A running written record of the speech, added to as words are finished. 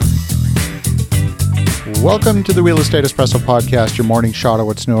Welcome to the Real Estate Espresso Podcast, your morning shot at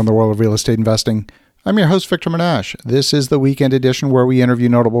what's new in the world of real estate investing. I'm your host, Victor Menashe. This is the weekend edition where we interview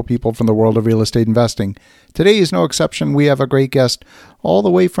notable people from the world of real estate investing. Today is no exception. We have a great guest all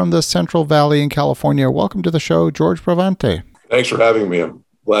the way from the Central Valley in California. Welcome to the show, George Bravante. Thanks for having me. I'm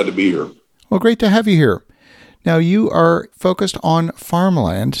glad to be here. Well, great to have you here. Now, you are focused on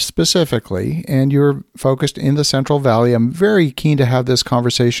farmland specifically, and you're focused in the Central Valley. I'm very keen to have this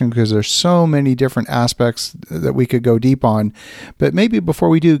conversation because there's so many different aspects that we could go deep on. But maybe before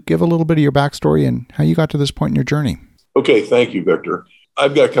we do, give a little bit of your backstory and how you got to this point in your journey. Okay, thank you, Victor.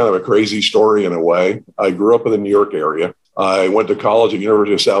 I've got kind of a crazy story in a way. I grew up in the New York area. I went to college at the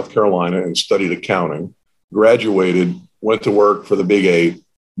University of South Carolina and studied accounting, graduated, went to work for the Big Eight,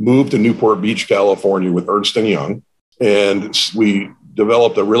 moved to Newport Beach, California with Ernst & Young, and we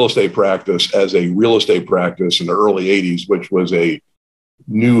developed a real estate practice as a real estate practice in the early 80s, which was a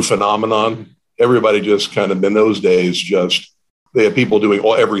new phenomenon. Everybody just kind of, in those days, they had people doing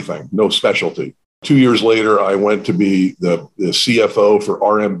everything, no specialty. 2 years later, I went to be the CFO for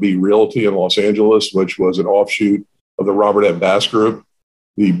RMB Realty in Los Angeles, which was an offshoot of the Robert M. Bass Group,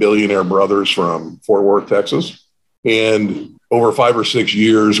 the billionaire brothers from Fort Worth, Texas. And over 5 or 6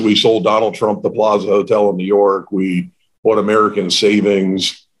 years, we sold Donald Trump the Plaza Hotel in New York. We bought American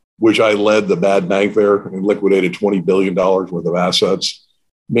Savings, which I led the bad bank there and liquidated $20 billion worth of assets,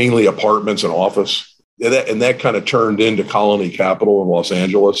 mainly apartments and office. And that kind of turned into Colony Capital in Los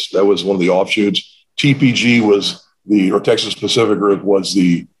Angeles. That was one of the offshoots. TPG or Texas Pacific Group was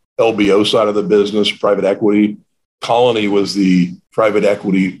the LBO side of the business, private equity. Colony was the private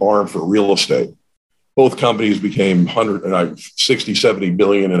equity arm for real estate. Both companies became 60, 70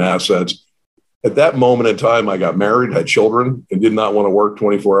 billion in assets. At that moment in time, I got married, had children, and did not want to work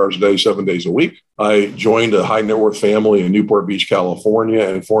 24 hours a day, 7 days a week. I joined a high net worth family in Newport Beach, California,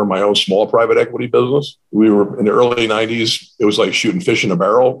 and formed my own small private equity business. We were in the early 90s. It was like shooting fish in a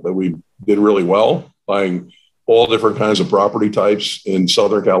barrel, but we did really well, buying all different kinds of property types in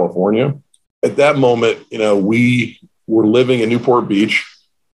Southern California. At that moment, we were living in Newport Beach.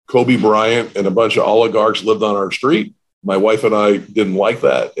 Kobe Bryant and a bunch of oligarchs lived on our street. My wife and I didn't like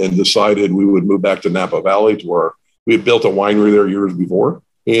that and decided we would move back to Napa Valley, to where we had built a winery there years before.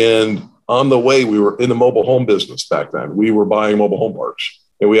 And on the way, we were in the mobile home business back then. We were buying mobile home parks.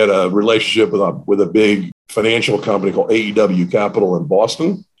 And we had a relationship with a big financial company called AEW Capital in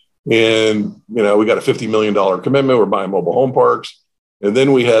Boston. And, we got a $50 million commitment. We're buying mobile home parks. And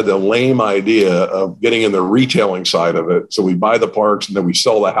then we had the lame idea of getting in the retailing side of it. So we buy the parks and then we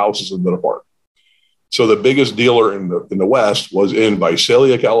sell the houses into the park. So the biggest dealer in the West was in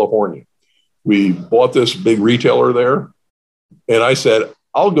Visalia, California. We bought this big retailer there. And I said,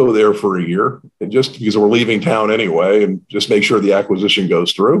 I'll go there for a year, and just because we're leaving town anyway, and just make sure the acquisition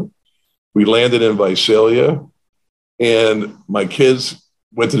goes through. We landed in Visalia, and my kids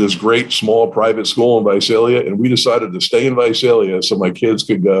went to this great small private school in Visalia, and we decided to stay in Visalia so my kids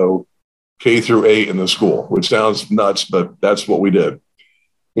could go K through 8 in the school, which sounds nuts, but that's what we did.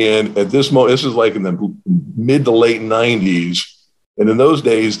 And at this moment, this is like in the mid to late 90s. And in those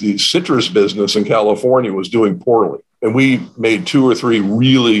days, the citrus business in California was doing poorly. And we made 2 or 3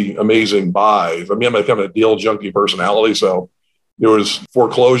 really amazing buys. I mean, I'm kind of a deal junkie personality, so there was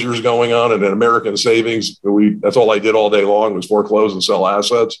foreclosures going on, and in American Savings, that's all I did all day long was foreclose and sell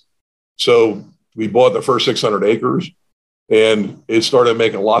assets. So we bought the first 600 acres, and it started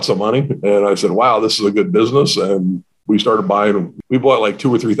making lots of money. And I said, wow, this is a good business. And we started buying. We bought like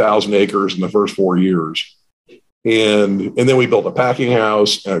 2,000 or 3,000 acres in the first 4 years. And then we built a packing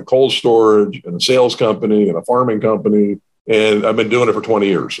house and a cold storage and a sales company and a farming company. And I've been doing it for 20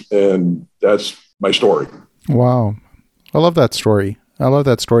 years. And that's my story. Wow. I love that story.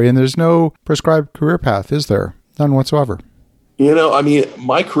 And there's no prescribed career path, is there? None whatsoever.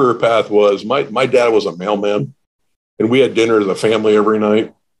 My career path was, my dad was a mailman, and we had dinner as a family every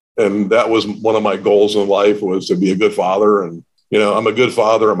night. And that was one of my goals in life, was to be a good father. And, I'm a good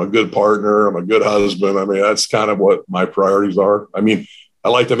father. I'm a good partner. I'm a good husband. I mean, that's kind of what my priorities are. I mean, I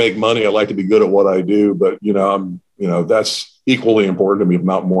like to make money. I like to be good at what I do, but, that's equally important to me, if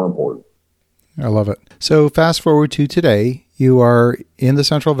not more important. I love it. So fast forward to today, you are in the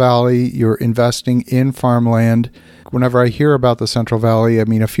Central Valley, you're investing in farmland. Whenever I hear about the Central Valley,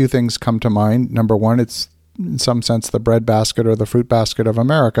 a few things come to mind. Number one, it's in some sense the bread basket or the fruit basket of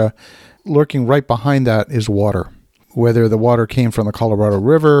America. Lurking right behind that is water. Whether the water came from the Colorado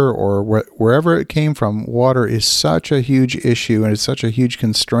River or wherever it came from, water is such a huge issue and it's such a huge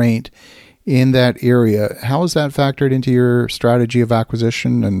constraint in that area. How is that factored into your strategy of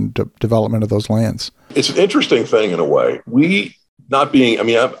acquisition and development of those lands? It's an interesting thing in a way. not being, I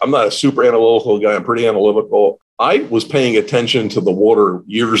mean, I'm not a super analytical guy. I'm pretty analytical. I was paying attention to the water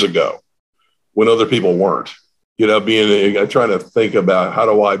years ago when other people weren't, trying to think about how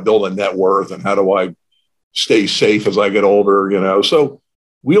do I build a net worth and how do I stay safe as I get older, So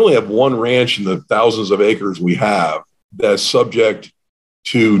we only have one ranch in the thousands of acres we have that's subject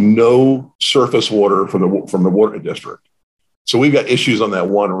to no surface water from the water district. So we've got issues on that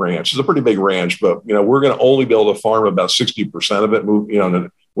one ranch. It's a pretty big ranch, but we're going to only be able to farm about 60% of it.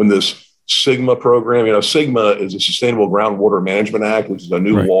 When this SGMA program, SGMA is a Sustainable Groundwater Management Act, which is a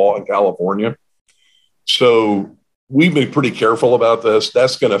new law in California. So we've been pretty careful about this.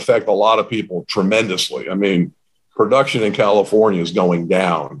 That's going to affect a lot of people tremendously. I mean, production in California is going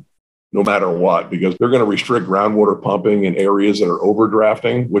down no matter what, because they're going to restrict groundwater pumping in areas that are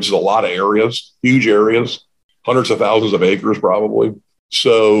overdrafting, which is a lot of areas, huge areas, hundreds of thousands of acres probably.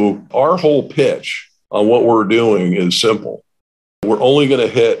 So our whole pitch on what we're doing is simple. We're only going to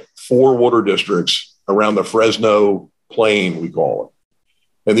hit 4 water districts around the Fresno Plain, we call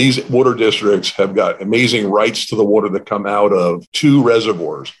it. And these water districts have got amazing rights to the water that come out of 2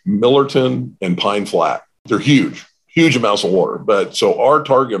 reservoirs, Millerton and Pine Flat. They're huge amounts of water. But so our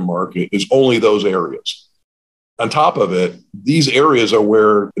target market is only those areas. On top of it, these areas are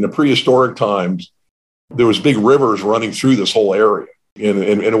where in the prehistoric times, there was big rivers running through this whole area. And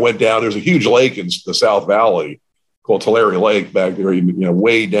it went down. There's a huge lake in the South Valley called Tulare Lake back there,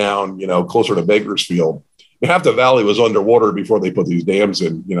 way down, closer to Bakersfield. Half the valley was underwater before they put these dams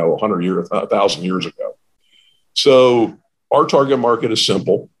in, 1,000 years ago. So our target market is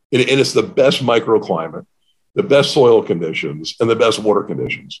simple, and it's the best microclimate, the best soil conditions, and the best water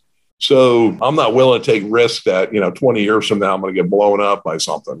conditions. So I'm not willing to take risks that, 20 years from now, I'm going to get blown up by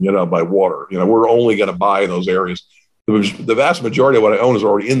something, by water. We're only going to buy in those areas. The vast majority of what I own is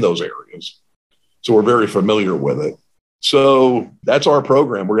already in those areas. So we're very familiar with it. So that's our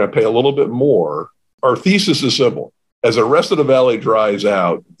program. We're going to pay a little bit more. Our thesis is simple. As the rest of the valley dries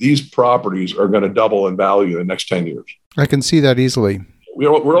out, these properties are going to double in value in the next 10 years. I can see that easily.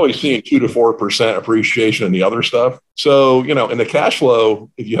 We're only seeing 2 to 4% appreciation in the other stuff. So, in the cash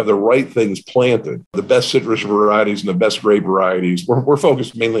flow, if you have the right things planted, the best citrus varieties and the best grape varieties, we're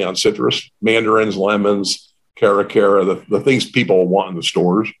focused mainly on citrus, mandarins, lemons, caracara, the things people want in the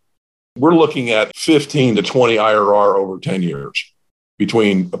stores. We're looking at 15 to 20 IRR over 10 years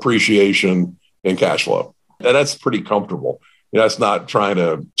between appreciation and cash flow. And that's pretty comfortable. That's not trying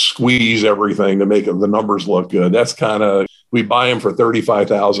to squeeze everything to make the numbers look good. That's kind of, we buy them for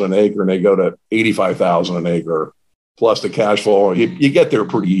 $35,000 an acre and they go to $85,000 an acre plus the cash flow. You get there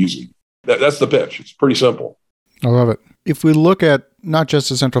pretty easy. That's the pitch. It's pretty simple. I love it. If we look at not just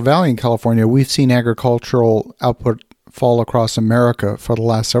the Central Valley in California, we've seen agricultural output fall across America for the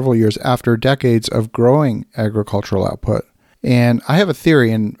last several years after decades of growing agricultural output. And I have a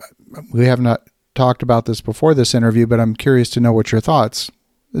theory, and we have not talked about this before this interview, but I'm curious to know what your thoughts.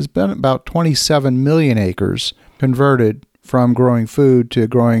 There's been about 27 million acres converted from growing food to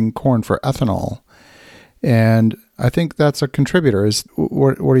growing corn for ethanol. And I think that's a contributor.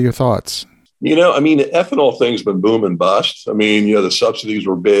 What are your thoughts? The ethanol thing's been boom and bust. The subsidies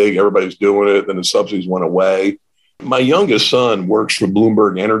were big. Everybody's doing it. Then the subsidies went away. My youngest son works for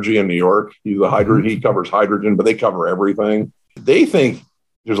Bloomberg Energy in New York. He covers hydrogen, but they cover everything. They think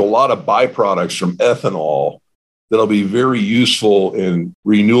there's a lot of byproducts from ethanol that'll be very useful in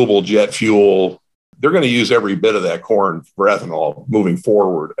renewable jet fuel. They're going to use every bit of that corn for ethanol moving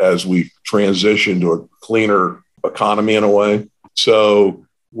forward as we transition to a cleaner economy in a way. So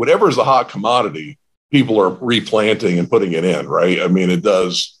whatever is the hot commodity, people are replanting and putting it in, right? It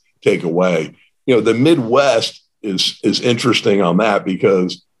does take away. The Midwest is interesting on that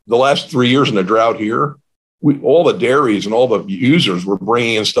because the last 3 years in the drought here, all the dairies and all the users were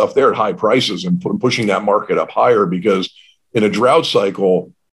bringing in stuff there at high prices and pushing that market up higher because in a drought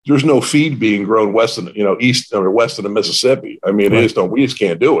cycle, there's no feed being grown east or west of the Mississippi. We just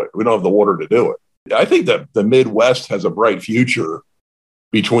can't do it. We don't have the water to do it. I think that the Midwest has a bright future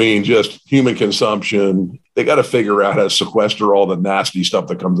between just human consumption. They got to figure out how to sequester all the nasty stuff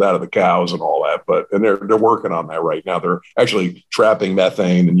that comes out of the cows and all that. And they're working on that right now. They're actually trapping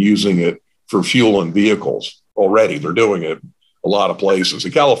methane and using it for fuel in vehicles already. They're doing it a lot of places.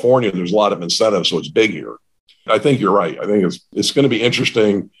 In California, there's a lot of incentives, so it's big here. I think you're right. I think it's going to be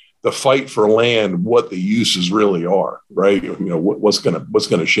interesting, the fight for land, what the uses really are, right? What's going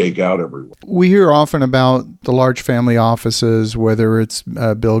to shake out everywhere. We hear often about the large family offices, whether it's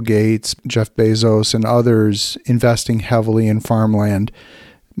Bill Gates, Jeff Bezos, and others investing heavily in farmland.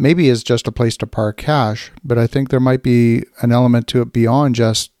 Maybe as just a place to park cash, but I think there might be an element to it beyond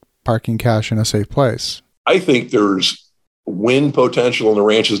just parking cash in a safe place. I think there's wind potential in the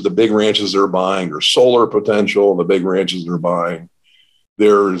ranches, the big ranches they're buying. There's solar potential in the big ranches they're buying.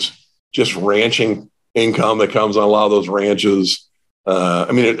 There's just ranching income that comes on a lot of those ranches.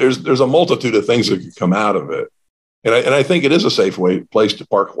 There's a multitude of things that could come out of it. And I think it is a safe place to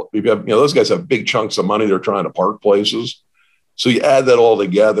park. Those guys have big chunks of money they're trying to park places. So you add that all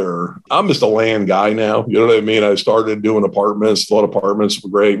together. I'm just a land guy now. You know what I mean? I started doing apartments, thought apartments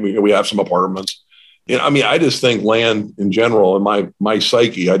were great. We have some apartments. I just think land in general, in my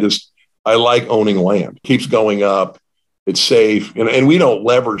psyche, I like owning land. It keeps going up. It's safe. And we don't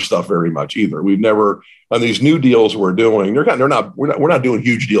leverage stuff very much either. We've never, on these new deals we're doing, we're not doing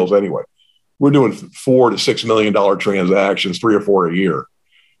huge deals anyway. We're doing $4 to $6 million transactions, 3 or 4 a year.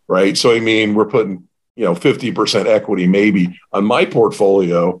 Right. So, we're putting, 50% equity, maybe on my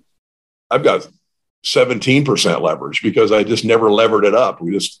portfolio. I've got 17% leverage because I just never levered it up.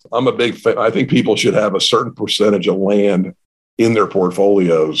 I'm a big fan. I think people should have a certain percentage of land in their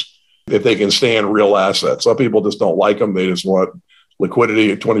portfolios if they can stand real assets. Some people just don't like them. They just want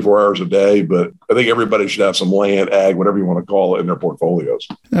liquidity at 24 hours a day. But I think everybody should have some land, ag, whatever you want to call it, in their portfolio.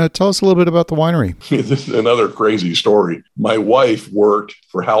 Tell us a little bit about the winery. This is another crazy story. My wife worked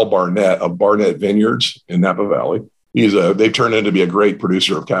for Hal Barnett of Barnett Vineyards in Napa Valley. They've turned into be a great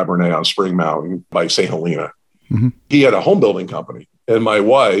producer of Cabernet on Spring Mountain by St. Helena. Mm-hmm. He had a home building company. And my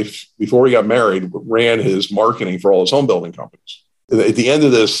wife, before we got married, ran his marketing for all his home building companies. At the end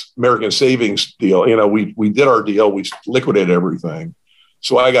of this American Savings deal, we did our deal. We liquidated everything.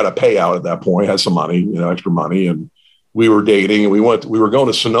 So I got a payout at that point, had some money, extra money. And we were dating and we were going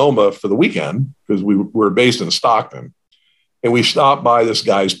to Sonoma for the weekend because we were based in Stockton. And we stopped by this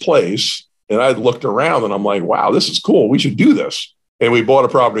guy's place. And I looked around and I'm like, wow, this is cool. We should do this. And we bought a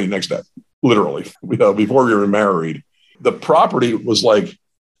property next day, literally, before we were married. The property was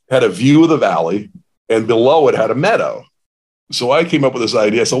had a view of the valley and below it had a meadow. So I came up with this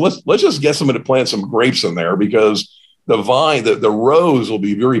idea. So let's just get somebody to plant some grapes in there because the vine, the rows will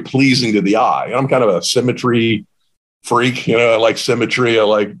be very pleasing to the eye. I'm kind of a symmetry freak. I like symmetry. I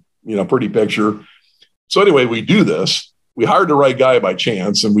like, pretty picture. So anyway, we do this. We hired the right guy by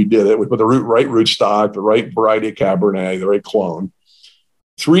chance and we did it. We put the right rootstock, the right variety of Cabernet, the right clone.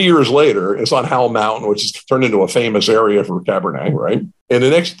 3 years later, it's on Howell Mountain, which has turned into a famous area for Cabernet, right? And the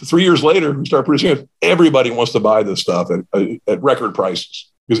next 3 years later, we start producing it. Everybody wants to buy this stuff at record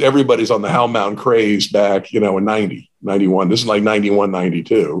prices because everybody's on the Howell Mountain craze back, in 90, 91. This is like 91,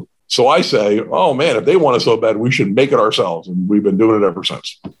 92. So I say, oh, man, if they want it so bad, we should make it ourselves. And we've been doing it ever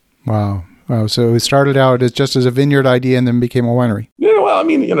since. Wow. So it started out as just as a vineyard idea and then became a winery. Yeah, well,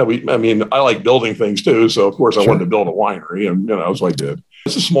 I like building things too. So, of course, I wanted to build a winery and, so I did.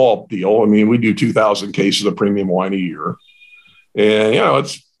 It's a small deal. We do 2,000 cases of premium wine a year. And,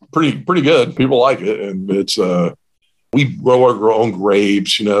 it's pretty good. People like it. And it's, we grow our own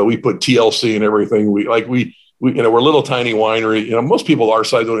grapes. We put TLC and everything. We're a little tiny winery. Most people our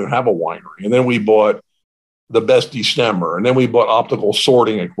size don't even have a winery. And then we bought the best destemmer. And then we bought optical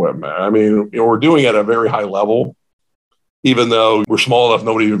sorting equipment. We're doing it at a very high level, even though we're small enough,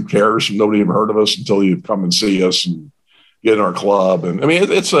 nobody even cares. Nobody even heard of us until you come and see us and get in our club. And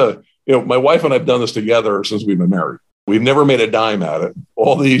it's my wife and I've done this together since we've been married. We've never made a dime at it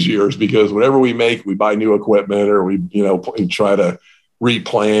all these years because whatever we make, we buy new equipment or we try to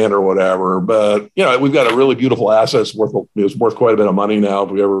replant or whatever. But, we've got a really beautiful asset. It's worth quite a bit of money now.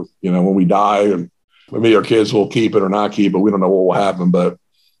 If we ever, when we die, and maybe our kids will keep it or not keep it. We don't know what will happen, but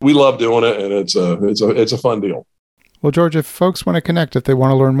we love doing it. And it's a fun deal. Well, George, if folks want to connect, if they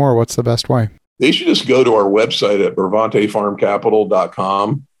want to learn more, what's the best way? They should just go to our website at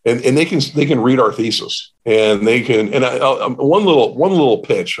BravanteFarmCapital.com and they can read our thesis and they can, one little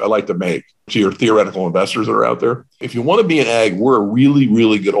pitch I like to make to your theoretical investors that are out there. If you want to be an ag, we're a really,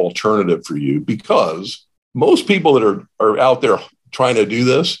 really good alternative for you because most people that are out there trying to do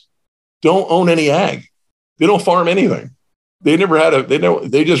this don't own any ag. They don't farm anything. They never had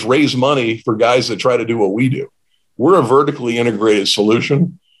they just raise money for guys that try to do what we do. We're a vertically integrated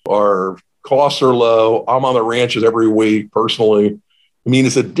solution. Our costs are low. I'm on the ranches every week personally.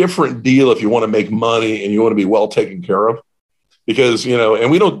 It's a different deal if you want to make money and you want to be well taken care of because,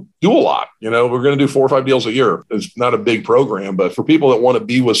 and we don't do a lot, we're going to do 4 or 5 deals a year. It's not a big program, but for people that want to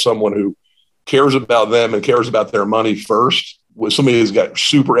be with someone who cares about them and cares about their money first, with somebody who's got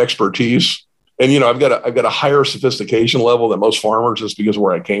super expertise. And, I've got a higher sophistication level than most farmers just because of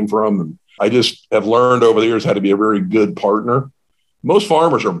where I came from. And I just have learned over the years how to be a very good partner. Most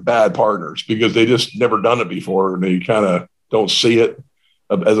farmers are bad partners because they just never done it before and they kind of don't see it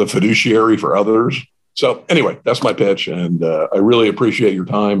as a fiduciary for others. So anyway, that's my pitch. And I really appreciate your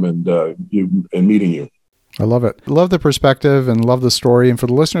time and meeting you. I love it. Love the perspective and love the story. And for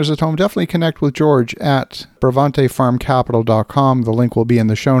the listeners at home, definitely connect with George at BravanteFarmCapital.com. The link will be in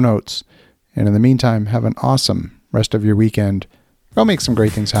the show notes. And in the meantime, have an awesome rest of your weekend. Go make some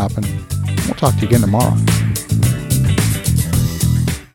great things happen. We'll talk to you again tomorrow.